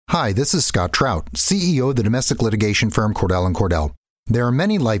Hi, this is Scott Trout, CEO of the domestic litigation firm Cordell & Cordell. There are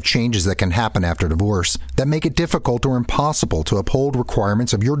many life changes that can happen after divorce that make it difficult or impossible to uphold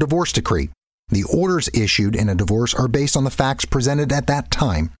requirements of your divorce decree. The orders issued in a divorce are based on the facts presented at that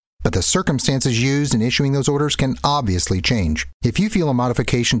time, but the circumstances used in issuing those orders can obviously change. If you feel a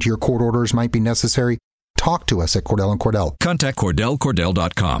modification to your court orders might be necessary, talk to us at Cordell & Cordell. Contact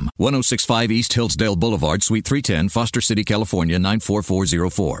CordellCordell.com, 1065 East Hillsdale Boulevard, Suite 310, Foster City, California,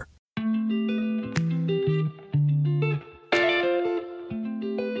 94404.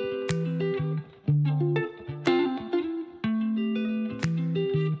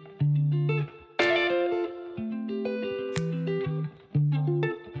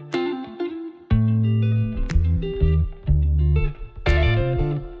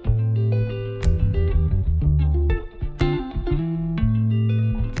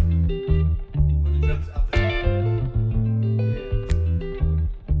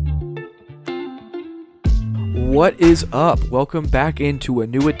 What is up? Welcome back into a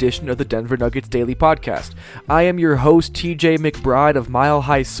new edition of the Denver Nuggets Daily Podcast. I am your host, TJ McBride of Mile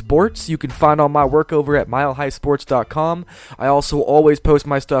High Sports. You can find all my work over at milehighsports.com. I also always post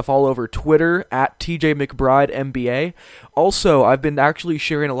my stuff all over Twitter at TJ McBride NBA. Also, I've been actually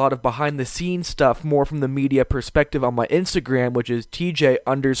sharing a lot of behind-the-scenes stuff more from the media perspective on my Instagram, which is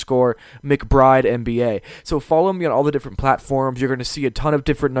TJ_McBride NBA. So follow me on all the different platforms. You're going to see a ton of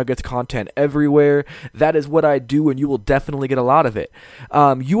different Nuggets content everywhere. That is what I do, and you will definitely get a lot of it.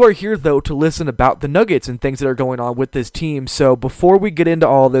 You are here, though, to listen about the Nuggets and things that are going on with this team. So before we get into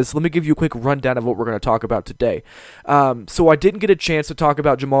all this, let me give you a quick rundown of what we're going to talk about today. So I didn't get a chance to talk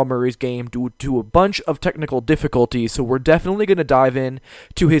about Jamal Murray's game due to a bunch of technical difficulties, so we're definitely going to dive in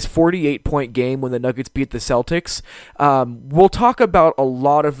to his 48-point game when the Nuggets beat the Celtics. We'll talk about a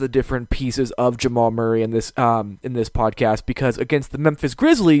lot of the different pieces of Jamal Murray in this podcast, because against the Memphis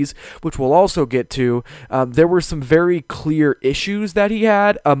Grizzlies, which we'll also get to, there were some very clear issues that he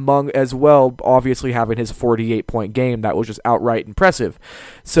had, among as well, obviously having his 48-point game. That was just outright impressive.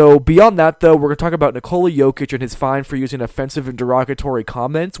 So beyond that, though, we're going to talk about Nikola Jokic and his fine for using offensive and derogatory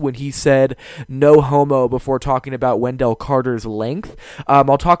comments when he said no homo before talking about Wendell Carter's length.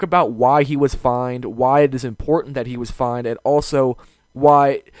 I'll talk about why he was fined, why it is important that he was fined, and also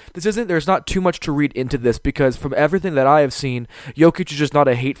why there's not too much to read into this, because from everything that I have seen, Jokic is just not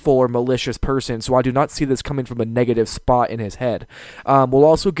a hateful or malicious person, so I do not see this coming from a negative spot in his head. We'll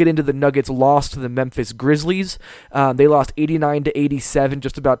also get into the Nuggets' loss to the Memphis Grizzlies. They lost 89-87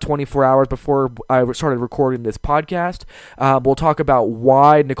 just about 24 hours before I started recording this podcast. We'll talk about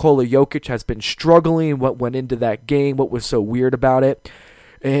why Nikola Jokic has been struggling, what went into that game, what was so weird about it.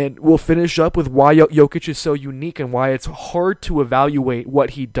 And we'll finish up with why Jokic is so unique and why it's hard to evaluate what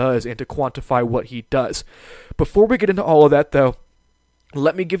he does and to quantify what he does. Before we get into all of that, though,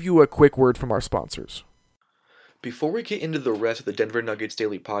 let me give you a quick word from our sponsors. Before we get into the rest of the Denver Nuggets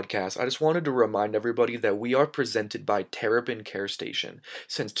Daily Podcast, I just wanted to remind everybody that we are presented by Terrapin Care Station.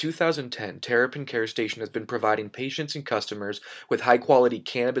 Since 2010, Terrapin Care Station has been providing patients and customers with high-quality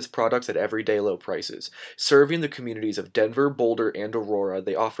cannabis products at everyday low prices. Serving the communities of Denver, Boulder, and Aurora,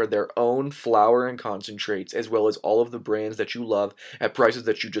 they offer their own flower and concentrates, as well as all of the brands that you love at prices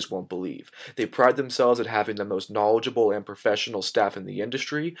that you just won't believe. They pride themselves at having the most knowledgeable and professional staff in the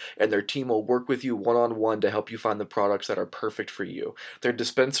industry, and their team will work with you one-on-one to help you find the products that are perfect for you. Their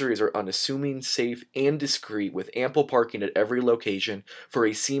dispensaries are unassuming, safe, and discreet, with ample parking at every location for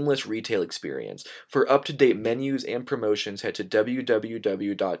a seamless retail experience. For up-to-date menus and promotions, head to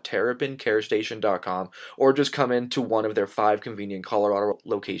www.terrapincarestation.com or just come into one of their 5 convenient Colorado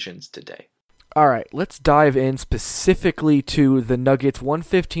locations today. All right, let's dive in specifically to the Nuggets'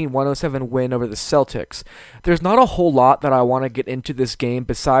 115-107 win over the Celtics. There's not a whole lot that I want to get into this game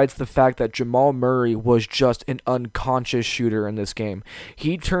besides the fact that Jamal Murray was just an unconscious shooter in this game.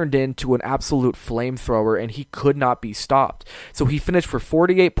 He turned into an absolute flamethrower, and he could not be stopped. So he finished for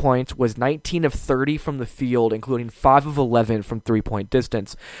 48 points, was 19 of 30 from the field, including 5 of 11 from three-point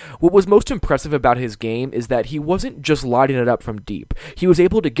distance. What was most impressive about his game is that he wasn't just lighting it up from deep. He was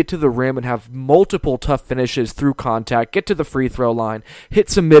able to get to the rim and have multiple tough finishes through contact, get to the free throw line, hit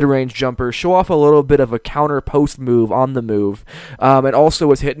some mid-range jumpers, show off a little bit of a counter post move on the move, and also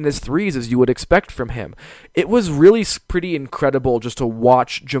was hitting his threes as you would expect from him. It was really pretty incredible just to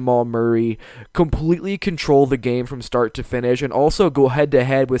watch Jamal Murray completely control the game from start to finish, and also go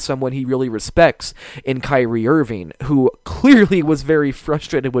head-to-head with someone he really respects in Kyrie Irving, who clearly was very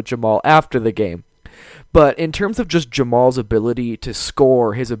frustrated with Jamal after the game. But in terms of just Jamal's ability to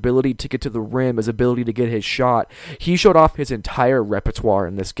score, his ability to get to the rim, his ability to get his shot, he showed off his entire repertoire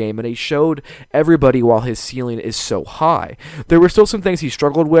in this game, and he showed everybody while his ceiling is so high. There were still some things he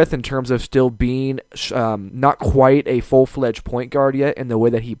struggled with in terms of still being not quite a full-fledged point guard yet in the way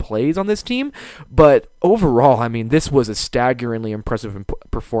that he plays on this team, but overall, I mean, this was a staggeringly impressive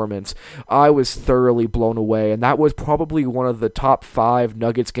performance. I was thoroughly blown away, and that was probably one of the top 5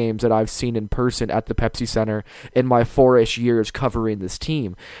 Nuggets games that I've seen in person at the Pepsi Center in my 4-ish years covering this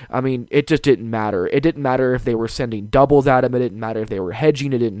team. I mean, it just didn't matter. It didn't matter if they were sending doubles at him. It didn't matter if they were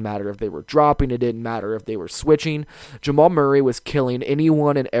hedging. It didn't matter if they were dropping. It didn't matter if they were switching. Jamal Murray was killing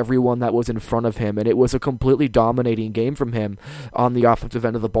anyone and everyone that was in front of him, and it was a completely dominating game from him on the offensive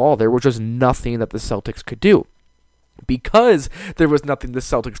end of the ball. There was just nothing that the Celtics could do. Because there was nothing the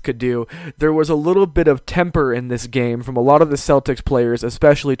Celtics could do, there was a little bit of temper in this game from a lot of the Celtics players,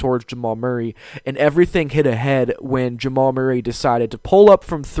 especially towards Jamal Murray, and everything hit ahead when Jamal Murray decided to pull up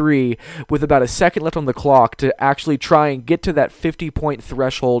from 3 with about a second left on the clock to actually try and get to that 50-point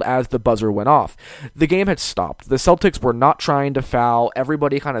threshold as the buzzer went off. The game had stopped. The Celtics were not trying to foul.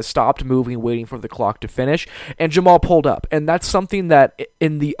 Everybody kind of stopped moving, waiting for the clock to finish, and Jamal pulled up. And that's something that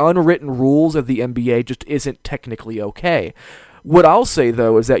in the unwritten rules of the NBA just isn't technically okay. What I'll say,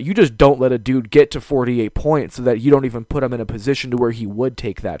 though, is that you just don't let a dude get to 48 points so that you don't even put him in a position to where he would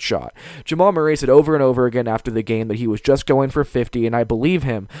take that shot. Jamal Murray said over and over again after the game that he was just going for 50, and I believe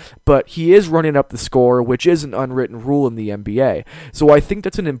him, but he is running up the score, which is an unwritten rule in the NBA. So I think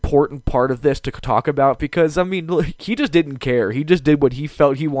that's an important part of this to talk about because, I mean, he just didn't care. He just did what he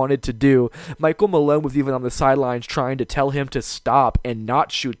felt he wanted to do. Michael Malone was even on the sidelines trying to tell him to stop and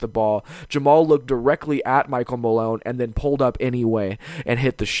not shoot the ball. Jamal looked directly at Michael Malone and then pulled up anyway and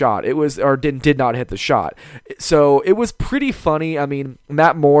hit the shot. Did not hit the shot. So it was pretty funny. I mean,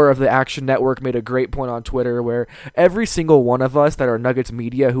 Matt Moore of the Action Network made a great point on Twitter where every single one of us that are Nuggets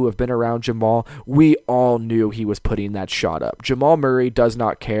media who have been around Jamal, we all knew he was putting that shot up. Jamal Murray does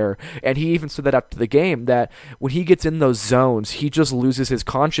not care, and he even said that after the game that when he gets in those zones, he just loses his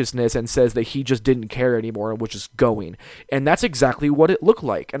consciousness and says that he just didn't care anymore and was just going. And that's exactly what it looked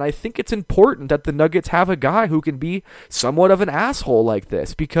like. And I think it's important that the Nuggets have a guy who can be somewhat of an asshole like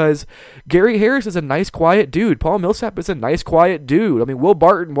this because Gary Harris is a nice, quiet dude. Paul Millsap is a nice, quiet dude. I mean, Will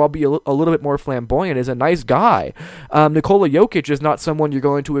Barton, while be a little bit more flamboyant, is a nice guy. Nikola Jokic is not someone you're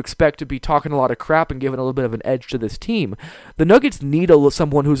going to expect to be talking a lot of crap and giving a little bit of an edge to this team. The Nuggets need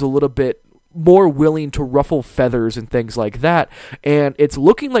someone who's a little bit more willing to ruffle feathers and things like that, and it's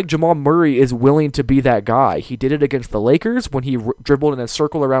looking like Jamal Murray is willing to be that guy. He did it against the Lakers when he dribbled in a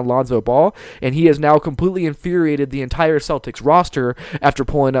circle around Lonzo Ball, and he has now completely infuriated the entire Celtics roster after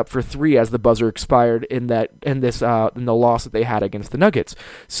pulling up for 3 as the buzzer expired in the loss that they had against the Nuggets.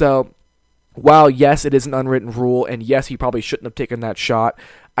 So while yes, it is an unwritten rule, and yes, he probably shouldn't have taken that shot,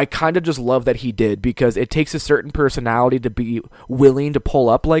 I kind of just love that he did because it takes a certain personality to be willing to pull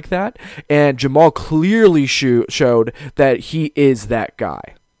up like that, and Jamal clearly showed that he is that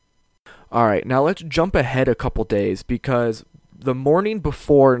guy. All right, now let's jump ahead a couple days because the morning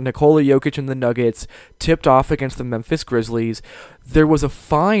before Nikola Jokic and the Nuggets tipped off against the Memphis Grizzlies, there was a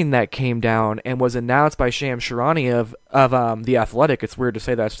fine that came down and was announced by Shams Charania of The Athletic. It's weird to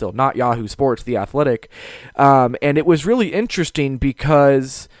say that still, not Yahoo Sports, The Athletic. And it was really interesting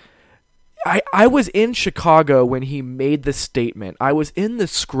because I was in Chicago when he made the statement. I was in the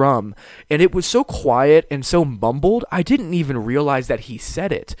scrum, and it was so quiet and so mumbled, I didn't even realize that he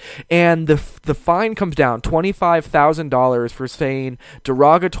said it. And the fine comes down, $25,000 for saying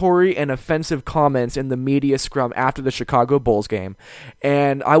derogatory and offensive comments in the media scrum after the Chicago Bulls game.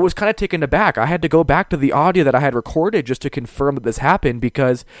 And I was kind of taken aback. I had to go back to the audio that I had recorded just to confirm that this happened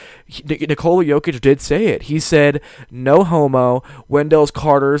because Nikola Jokic did say it. He said, "No homo, Wendell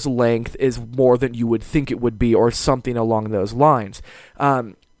Carter's length is more than you would think it would be," or something along those lines.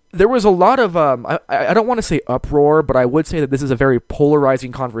 There was a lot of, I don't want to say uproar, but I would say that this is a very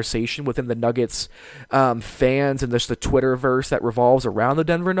polarizing conversation within the Nuggets fans and just the Twitterverse that revolves around the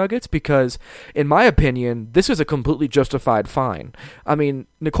Denver Nuggets because, in my opinion, this is a completely justified fine. I mean,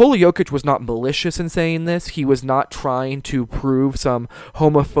 Nikola Jokic was not malicious in saying this. He was not trying to prove some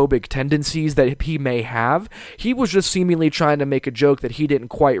homophobic tendencies that he may have. He was just seemingly trying to make a joke that he didn't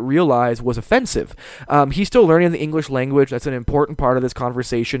quite realize was offensive. He's still learning the English language. That's an important part of this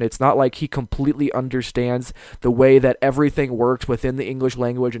conversation. It's not like he completely understands the way that everything works within the English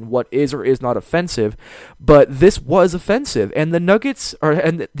language and what is or is not offensive, but this was offensive. And the Nuggets,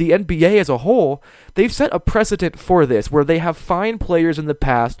 and the NBA as a whole, they've set a precedent for this, where they have fined players in the past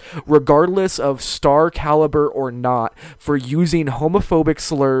past, regardless of star caliber or not, for using homophobic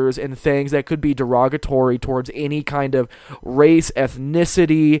slurs and things that could be derogatory towards any kind of race,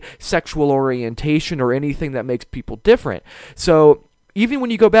 ethnicity, sexual orientation, or anything that makes people different. So even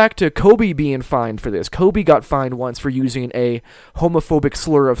when you go back to Kobe being fined for this, Kobe got fined once for using a homophobic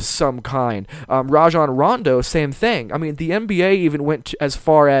slur of some kind. Rajon Rondo, same thing. I mean, the NBA even went as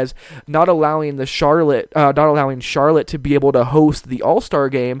far as not allowing Charlotte to be able to host the All-Star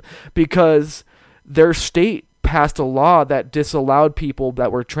game because their state passed a law that disallowed people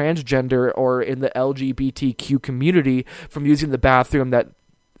that were transgender or in the LGBTQ community from using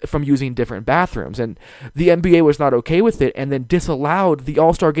different bathrooms, and the NBA was not okay with it and then disallowed the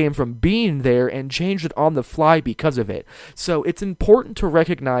All-Star game from being there and changed it on the fly because of it. So it's important to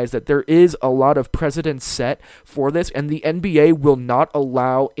recognize that there is a lot of precedent set for this, and the NBA will not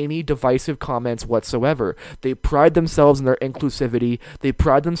allow any divisive comments whatsoever. They pride themselves in their inclusivity. They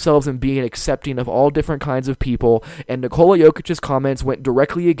pride themselves in being accepting of all different kinds of people, and Nikola Jokic's comments went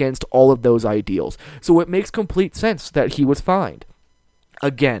directly against all of those ideals. So it makes complete sense that he was fined.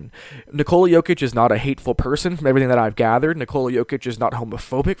 Again, Nikola Jokic is not a hateful person from everything that I've gathered. Nikola Jokic is not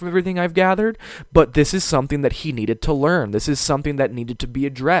homophobic from everything I've gathered. But this is something that he needed to learn. This is something that needed to be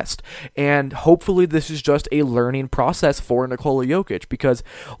addressed. And hopefully this is just a learning process for Nikola Jokic, because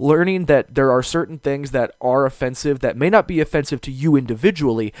learning that there are certain things that are offensive that may not be offensive to you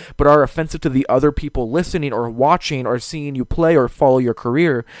individually, but are offensive to the other people listening or watching or seeing you play or follow your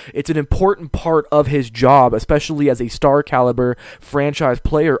career, it's an important part of his job, especially as a star caliber franchise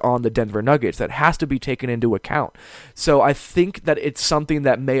player on the Denver Nuggets, that has to be taken into account. So I think that it's something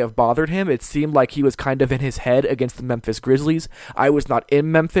that may have bothered him. It seemed like he was kind of in his head against the Memphis Grizzlies. I was not in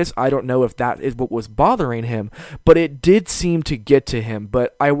Memphis. I don't know if that is what was bothering him, but it did seem to get to him.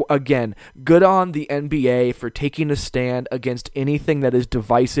 But again, good on the NBA for taking a stand against anything that is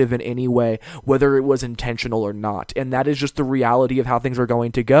divisive in any way, whether it was intentional or not. And that is just the reality of how things are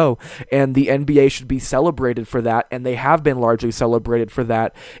going to go. And the NBA should be celebrated for that, and they have been largely celebrated for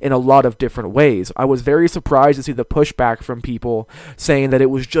that in a lot of different ways. I was very surprised to see the pushback from people saying that it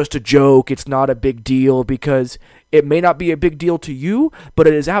was just a joke, it's not a big deal, because it may not be a big deal to you, but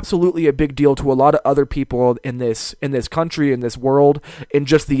it is absolutely a big deal to a lot of other people in this country, in this world, in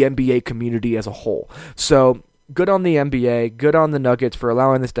just the NBA community as a whole. So good on the NBA, good on the Nuggets for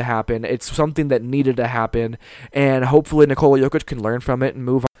allowing this to happen. It's something that needed to happen, and hopefully Nikola Jokic can learn from it and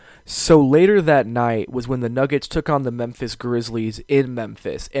move on. So later that night was when the Nuggets took on the Memphis Grizzlies in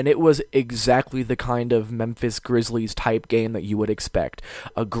Memphis, and it was exactly the kind of Memphis Grizzlies type game that you would expect.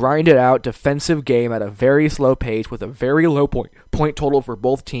 A grinded out defensive game at a very slow pace with a very low point total for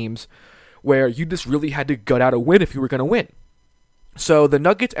both teams, where you just really had to gut out a win if you were going to win. So the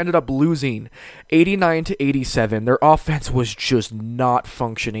Nuggets ended up losing 89-87. Their offense was just not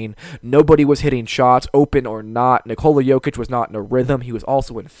functioning. Nobody was hitting shots, open or not. Nikola Jokic was not in a rhythm. He was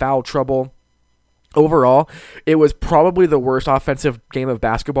also in foul trouble. Overall, it was probably the worst offensive game of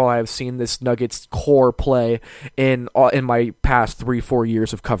basketball I have seen this Nuggets core play in my past 3-4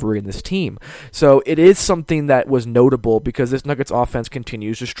 years of covering this team. So it is something that was notable because this Nuggets offense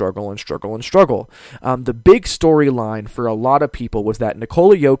continues to struggle and struggle and struggle. The big storyline for a lot of people was that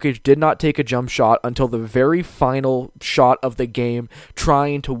Nikola Jokic did not take a jump shot until the very final shot of the game,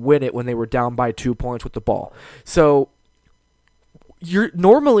 trying to win it when they were down by 2 points with the ball. So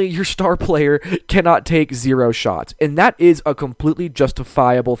normally your star player cannot take 0 shots, and that is a completely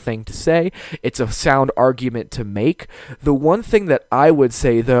justifiable thing to say. It's a sound argument to make. The one thing that I would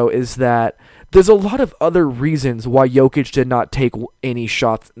say, though, is that there's a lot of other reasons why Jokic did not take any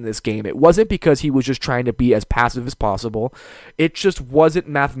shots in this game. It wasn't because he was just trying to be as passive as possible. It just wasn't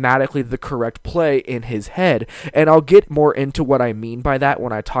mathematically the correct play in his head. And I'll get more into what I mean by that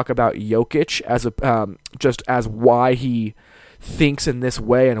when I talk about Jokic as why he thinks in this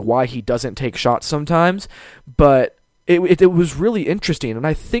way and why he doesn't take shots sometimes. But it was really interesting, and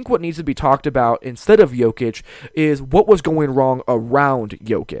I think what needs to be talked about instead of Jokic is what was going wrong around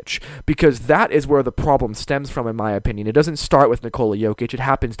Jokic, because that is where the problem stems from, in my opinion. It doesn't start with Nikola Jokic. It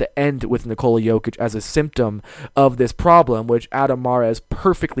happens to end with Nikola Jokic as a symptom of this problem, which Adam Mares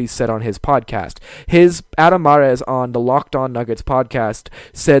perfectly said on his podcast. Adam Mares on the Locked On Nuggets podcast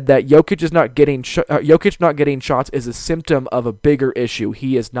said that Jokic not getting shots is a symptom of a bigger issue.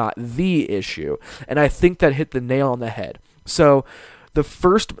 He is not the issue, and I think that hit the nail on the head. So the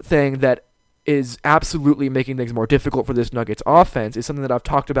first thing that is absolutely making things more difficult for this Nuggets offense is something that I've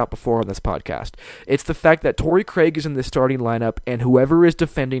talked about before on this podcast. It's the fact that Torrey Craig is in the starting lineup, and whoever is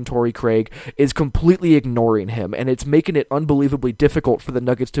defending Torrey Craig is completely ignoring him, and it's making it unbelievably difficult for the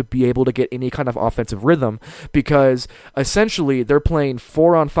Nuggets to be able to get any kind of offensive rhythm, because essentially they're playing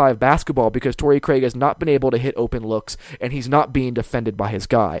 4-on-5 basketball because Torrey Craig has not been able to hit open looks, and he's not being defended by his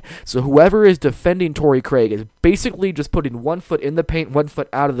guy. So whoever is defending Torrey Craig is basically just putting 1 foot in the paint, 1 foot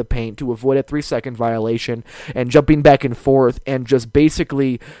out of the paint to avoid a 3-second violation, and jumping back and forth and just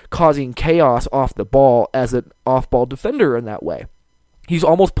basically causing chaos off the ball as an off-ball defender in that way. He's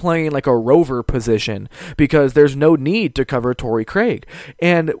almost playing like a rover position because there's no need to cover Torrey Craig.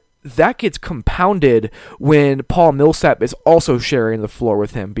 And that gets compounded when Paul Millsap is also sharing the floor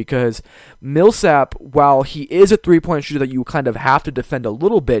with him, because Millsap, while he is a three-point shooter that you kind of have to defend a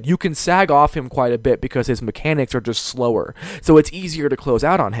little bit, you can sag off him quite a bit because his mechanics are just slower, so it's easier to close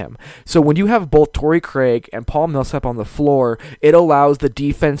out on him. So when you have both Torrey Craig and Paul Millsap on the floor, it allows the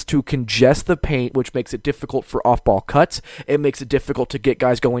defense to congest the paint, which makes it difficult for off-ball cuts. It makes it difficult to get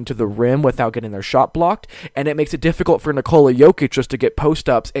guys going to the rim without getting their shot blocked, and it makes it difficult for Nikola Jokic just to get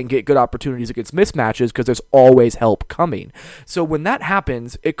post-ups and get good opportunities against mismatches because there's always help coming. So when that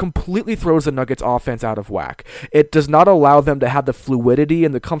happens, it completely throws the Nuggets offense out of whack. It does not allow them to have the fluidity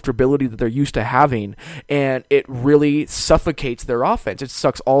and the comfortability that they're used to having, and it really suffocates their offense. It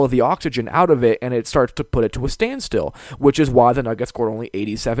sucks all of the oxygen out of it, and it starts to put it to a standstill, which is why the Nuggets scored only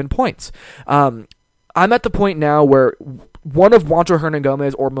 87 points. I'm at the point now where one of Juancho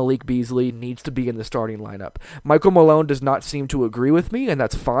Hernangomez or Malik Beasley needs to be in the starting lineup. Michael Malone does not seem to agree with me, and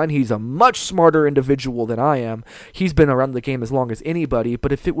that's fine. He's a much smarter individual than I am. He's been around the game as long as anybody,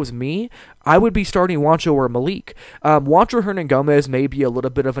 but if it was me, I would be starting Juancho or Malik. Juancho Hernangomez may be a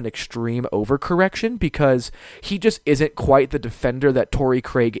little bit of an extreme overcorrection because he just isn't quite the defender that Torrey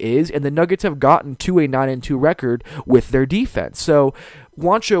Craig is, and the Nuggets have gotten to a 9-2 record with their defense. So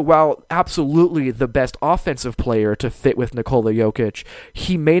Juancho, while absolutely the best offensive player to fit with Nikola Jokic,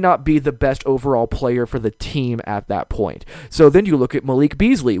 he may not be the best overall player for the team at that point. So then you look at Malik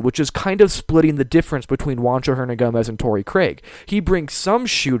Beasley, which is kind of splitting the difference between Juancho Hernangomez and Torrey Craig. He brings some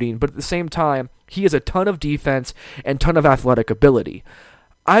shooting, but at the same time, he has a ton of defense and ton of athletic ability.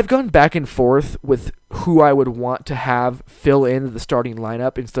 I've gone back and forth with who I would want to have fill in the starting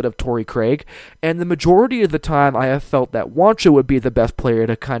lineup instead of Torrey Craig, and the majority of the time I have felt that Juancho would be the best player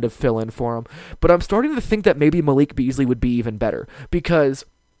to kind of fill in for him, but I'm starting to think that maybe Malik Beasley would be even better, because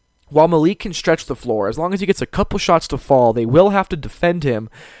while Malik can stretch the floor, as long as he gets a couple shots to fall, they will have to defend him.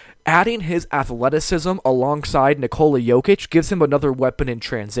 Adding his athleticism alongside Nikola Jokic gives him another weapon in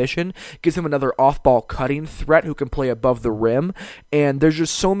transition, gives him another off-ball cutting threat who can play above the rim, and there's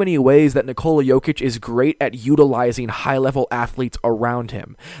just so many ways that Nikola Jokic is great at utilizing high-level athletes around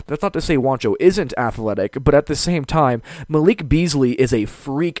him. That's not to say Juancho isn't athletic, but at the same time, Malik Beasley is a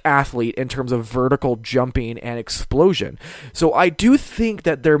freak athlete in terms of vertical jumping and explosion. So I do think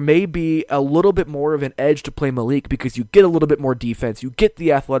that there may be a little bit more of an edge to play Malik because you get a little bit more defense, you get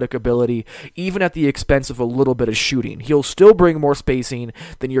the athletic ability, even at the expense of a little bit of shooting. He'll still bring more spacing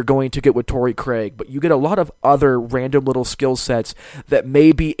than you're going to get with Torrey Craig, but you get a lot of other random little skill sets that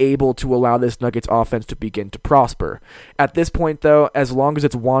may be able to allow this Nuggets offense to begin to prosper. At this point, though, as long as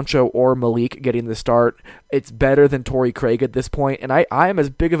it's Juancho or Malik getting the start, it's better than Torrey Craig at this point, and I am as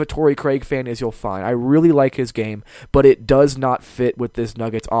big of a Torrey Craig fan as you'll find. I really like his game, but it does not fit with this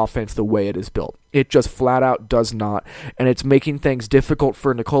Nuggets offense the way it is built. It just flat out does not, and it's making things difficult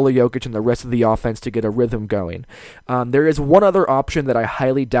for Nikola Jokic and the rest of the offense to get a rhythm going. There is one other option that I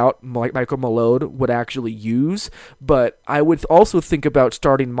highly doubt Michael Malone would actually use, but I would also think about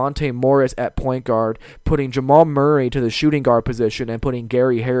starting Monte Morris at point guard, putting Jamal Murray to the shooting guard position, and putting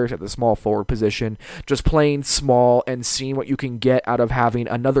Gary Harris at the small forward position, just playing small and seeing what you can get out of having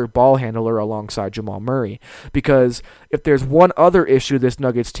another ball handler alongside Jamal Murray. Because if there's one other issue this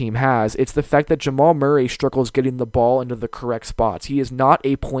Nuggets team has, it's the fact that Jamal Murray struggles getting the ball into the correct spots. He is not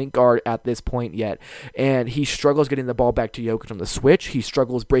a point guard at this point yet, and he struggles getting the ball back to Jokic on the switch. He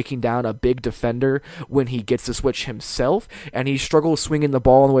struggles breaking down a big defender when he gets the switch himself, and he struggles swinging the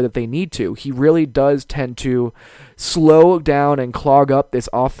ball in the way that they need to. He really does tend to slow down and clog up this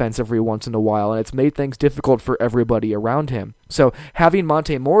offense every once in a while, and it's made things difficult for everybody around him. So having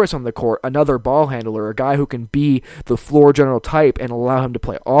Monte Morris on the court, another ball handler, a guy who can be the floor general type and allow him to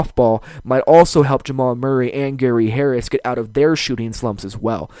play off ball, might also help Jamal Murray and Gary Harris get out of their shooting slumps as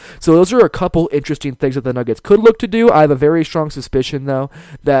well. So those are a couple interesting things that the Nuggets could look to do. I have a very strong suspicion, though,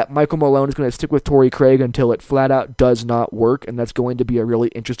 that Michael Malone is going to stick with Torrey Craig until it flat out does not work, and that's going to be a really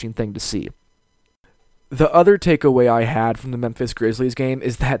interesting thing to see. The other takeaway I had from the Memphis Grizzlies game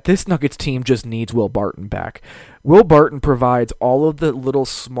is that this Nuggets team just needs Will Barton back. Will Barton provides all of the little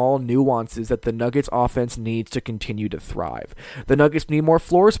small nuances that the Nuggets offense needs to continue to thrive. The Nuggets need more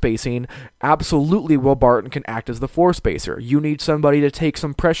floor spacing. Absolutely, Will Barton can act as the floor spacer. You need somebody to take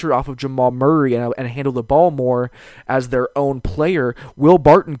some pressure off of Jamal Murray and handle the ball more as their own player. Will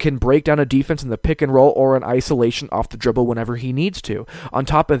Barton can break down a defense in the pick and roll or in isolation off the dribble whenever he needs to. On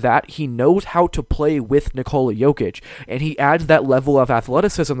top of that, he knows how to play with Nikola Jokic, and he adds that level of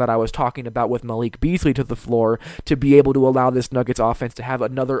athleticism that I was talking about with Malik Beasley to the floor to be able to allow this Nuggets offense to have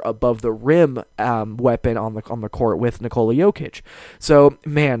another above-the-rim weapon on the court with Nikola Jokic. So,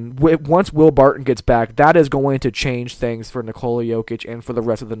 man, once Will Barton gets back, that is going to change things for Nikola Jokic and for the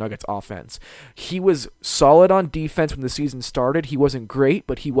rest of the Nuggets offense. He was solid on defense when the season started. He wasn't great,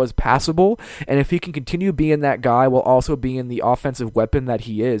 but he was passable, and if he can continue being that guy while also being the offensive weapon that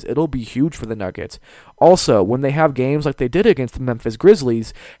he is, it'll be huge for the Nuggets. Also, when they have games like they did against the Memphis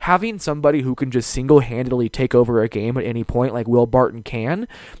Grizzlies, having somebody who can just single-handedly take over a game at any point like Will Barton can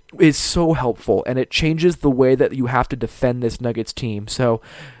is so helpful, and it changes the way that you have to defend this Nuggets team. So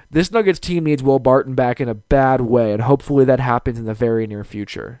this Nuggets team needs Will Barton back in a bad way, and hopefully that happens in the very near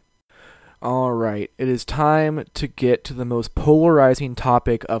future. All right, it is time to get to the most polarizing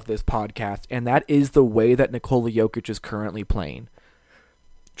topic of this podcast, and that is the way that Nikola Jokic is currently playing.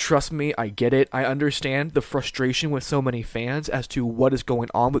 Trust me, I get it. I understand the frustration with so many fans as to what is going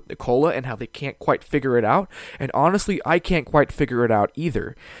on with Nikola and how they can't quite figure it out. And honestly, I can't quite figure it out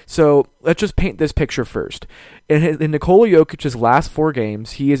either. So let's just paint this picture first. In Nikola Jokic's last 4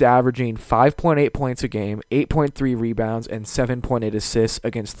 games, he is averaging 5.8 points a game, 8.3 rebounds, and 7.8 assists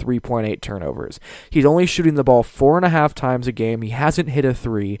against 3.8 turnovers. He's only shooting the ball 4.5 times a game. He hasn't hit a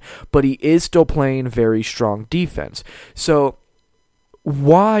 3, but he is still playing very strong defense. So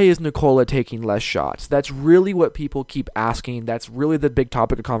why is Nikola taking less shots? That's really what people keep asking. That's really the big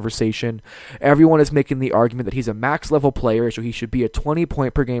topic of conversation. Everyone is making the argument that he's a max-level player, so he should be a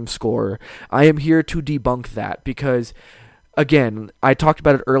 20-point-per-game scorer. I am here to debunk that because, again, I talked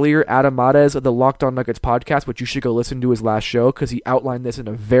about it earlier. Adam Mares of the Locked On Nuggets podcast, which you should go listen to his last show because he outlined this in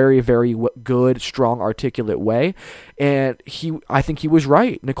a very, very good, strong, articulate way. And I think he was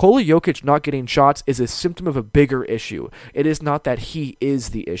right. Nikola Jokic not getting shots is a symptom of a bigger issue. It is not that he is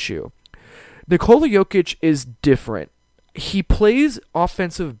the issue. Nikola Jokic is different. He plays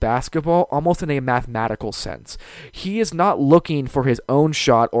offensive basketball almost in a mathematical sense. He is not looking for his own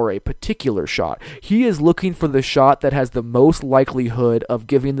shot or a particular shot. He is looking for the shot that has the most likelihood of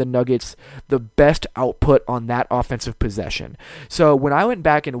giving the Nuggets the best output on that offensive possession. So when I went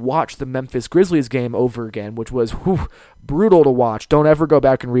back and watched the Memphis Grizzlies game over again, which was brutal to watch, don't ever go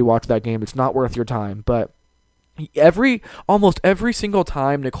back and rewatch that game. It's not worth your time, but almost every single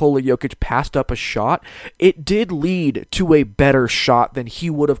time Nikola Jokic passed up a shot, it did lead to a better shot than he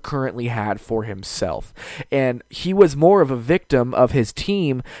would have currently had for himself. And he was more of a victim of his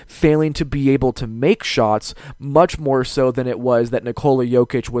team failing to be able to make shots, much more so than it was that Nikola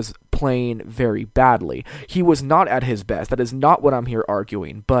Jokic was playing very badly. He was not at his best. That is not what I'm here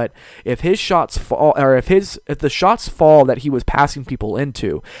arguing. But if his shots fall, or if the shots fall that he was passing people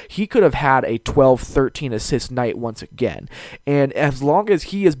into, he could have had a 12-13 assist night once again. And as long as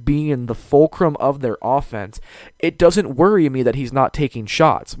he is being the fulcrum of their offense, it doesn't worry me that he's not taking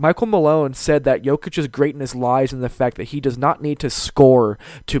shots. Michael Malone said that Jokic's greatness lies in the fact that he does not need to score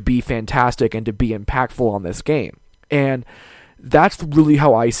to be fantastic and to be impactful on this game. And that's really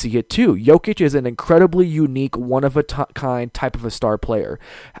how I see it too. Jokic is an incredibly unique, one-of-a-kind type of a star player.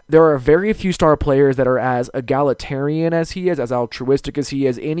 There are very few star players that are as egalitarian as he is, as altruistic as he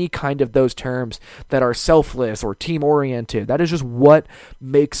is, any kind of those terms that are selfless or team-oriented. That is just what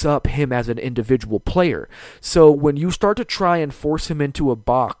makes up him as an individual player. So when you start to try and force him into a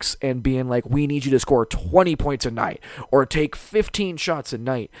box and being like, we need you to score 20 points a night or take 15 shots a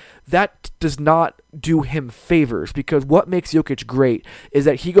night, that does not do him favors, because what makes Jokic great is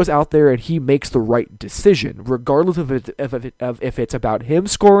that he goes out there and he makes the right decision, regardless of if it's about him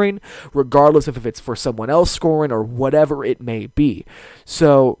scoring, regardless of if it's for someone else scoring, or whatever it may be.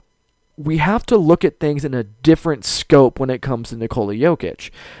 So we have to look at things in a different scope when it comes to Nikola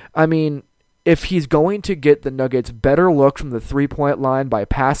Jokic. I mean, if he's going to get the Nuggets better looks from the three-point line by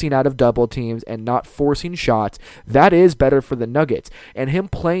passing out of double teams and not forcing shots, that is better for the Nuggets. And him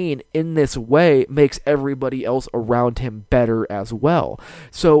playing in this way makes everybody else around him better as well.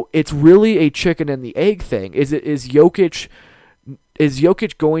 So it's really a chicken and the egg thing. Is Is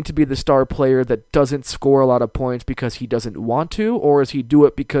Jokic going to be the star player that doesn't score a lot of points because he doesn't want to, or is he do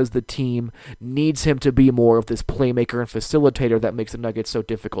it because the team needs him to be more of this playmaker and facilitator that makes the Nuggets so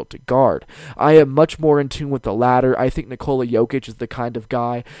difficult to guard? I am much more in tune with the latter. I think Nikola Jokic is the kind of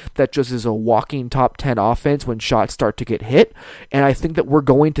guy that just is a walking top 10 offense when shots start to get hit, and I think that we're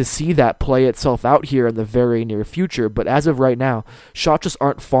going to see that play itself out here in the very near future, but as of right now, shots just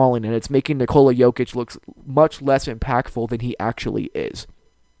aren't falling, and it's making Nikola Jokic look much less impactful than he actually is.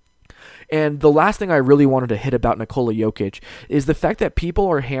 And the last thing I really wanted to hit about Nikola Jokic is the fact that people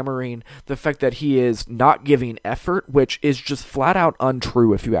are hammering the fact that he is not giving effort, which is just flat out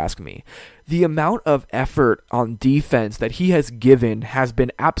untrue if you ask me. The amount of effort on defense that he has given has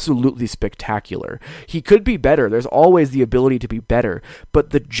been absolutely spectacular. He could be better. There's always the ability to be better. But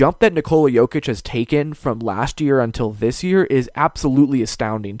the jump that Nikola Jokic has taken from last year until this year is absolutely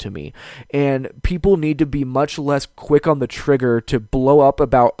astounding to me. And people need to be much less quick on the trigger to blow up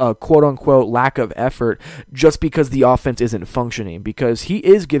about a quote-unquote lack of effort just because the offense isn't functioning. Because he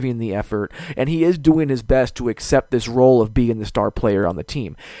is giving the effort, and he is doing his best to accept this role of being the star player on the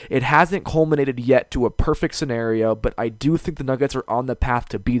team. It hasn't culminated yet to a perfect scenario, but I do think the Nuggets are on the path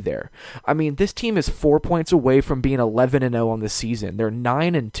to be there. I mean, this team is 4 points away from being 11-0 on the season. They're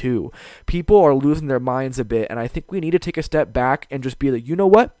 9-2. People are losing their minds a bit, and I think we need to take a step back and just be like, you know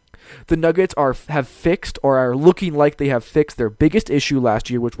what? The Nuggets have fixed, or are looking like they have fixed, their biggest issue last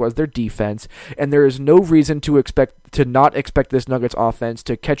year, which was their defense, and there is no reason to not expect this Nuggets offense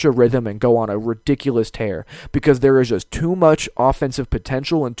to catch a rhythm and go on a ridiculous tear, because there is just too much offensive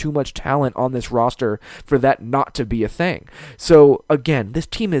potential and too much talent on this roster for that not to be a thing. So again, this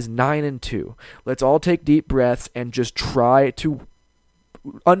team is 9-2. Let's all take deep breaths and just try to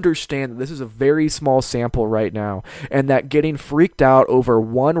understand that this is a very small sample right now, and that getting freaked out over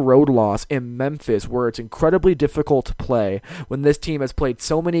one road loss in Memphis, where it's incredibly difficult to play, when this team has played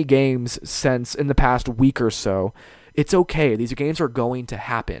so many games since in the past week or so, it's okay. These games are going to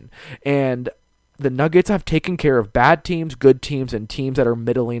happen. And the Nuggets have taken care of bad teams, good teams, and teams that are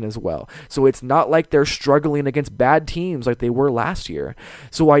middling as well. So it's not like they're struggling against bad teams like they were last year.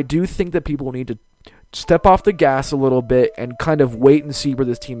 So I do think that people need to step off the gas a little bit and kind of wait and see where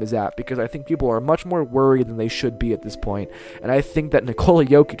this team is at, because I think people are much more worried than they should be at this point. And I think that Nikola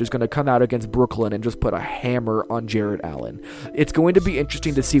Jokic is going to come out against Brooklyn and just put a hammer on Jared Allen. It's going to be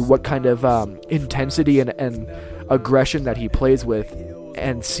interesting to see what kind of intensity and aggression that he plays with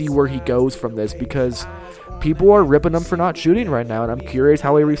and see where he goes from this, because people are ripping him for not shooting right now, and I'm curious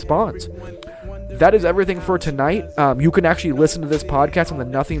how he responds. That is everything for tonight. You can actually listen to this podcast on the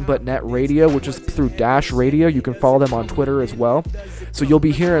Nothing But Net Radio, which is through Dash Radio. You can follow them on Twitter as well. So you'll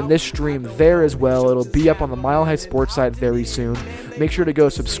be hearing this stream there as well. It'll be up on the Mile High Sports site very soon. Make sure to go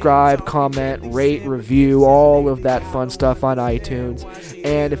subscribe, comment, rate, review, all of that fun stuff on iTunes.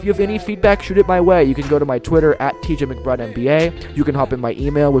 And if you have any feedback, shoot it my way. You can go to my Twitter at TJMcBrideNBA. You can hop in my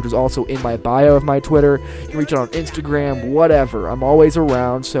email, which is also in my bio of my Twitter. You can reach out on Instagram, whatever. I'm always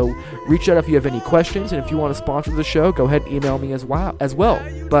around, so reach out if you have any questions, and if you want to sponsor the show, go ahead and email me as well.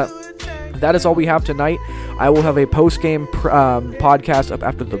 But that is all we have tonight. I will have a post-game podcast up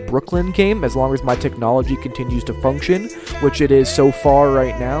after the Brooklyn game, as long as my technology continues to function, which it is so far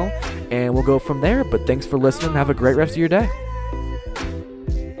right now, and we'll go from there. But thanks for listening. Have a great rest of your day.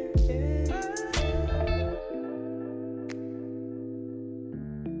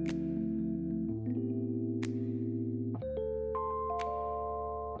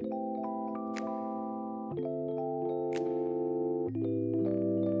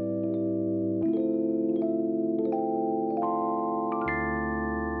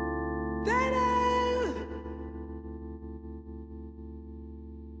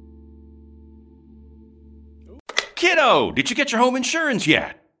 Kiddo, did you get your home insurance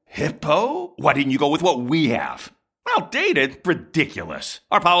yet? Hippo? Why didn't you go with what we have? Outdated? Ridiculous.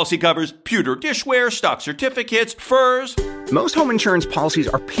 Our policy covers pewter dishware, stock certificates, furs. Most home insurance policies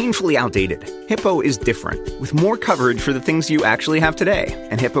are painfully outdated. Hippo is different, with more coverage for the things you actually have today.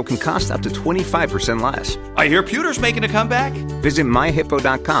 And Hippo can cost up to 25% less. I hear pewter's making a comeback. Visit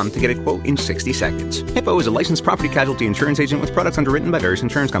myhippo.com to get a quote in 60 seconds. Hippo is a licensed property casualty insurance agent with products underwritten by various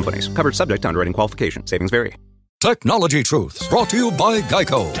insurance companies. Covered subject to underwriting qualification. Savings vary. Technology Truths, brought to you by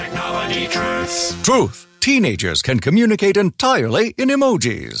Geico. Technology Truths. Truth. Teenagers can communicate entirely in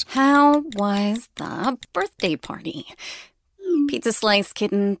emojis. How was the birthday party? Pizza slice,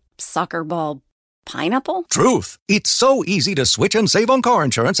 kitten, soccer ball, pineapple? Truth. It's so easy to switch and save on car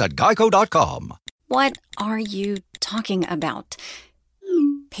insurance at geico.com. What are you talking about?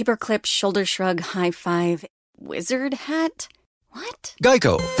 Paperclip, shoulder shrug, high five, wizard hat? What?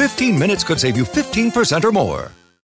 Geico. 15 minutes could save you 15% or more.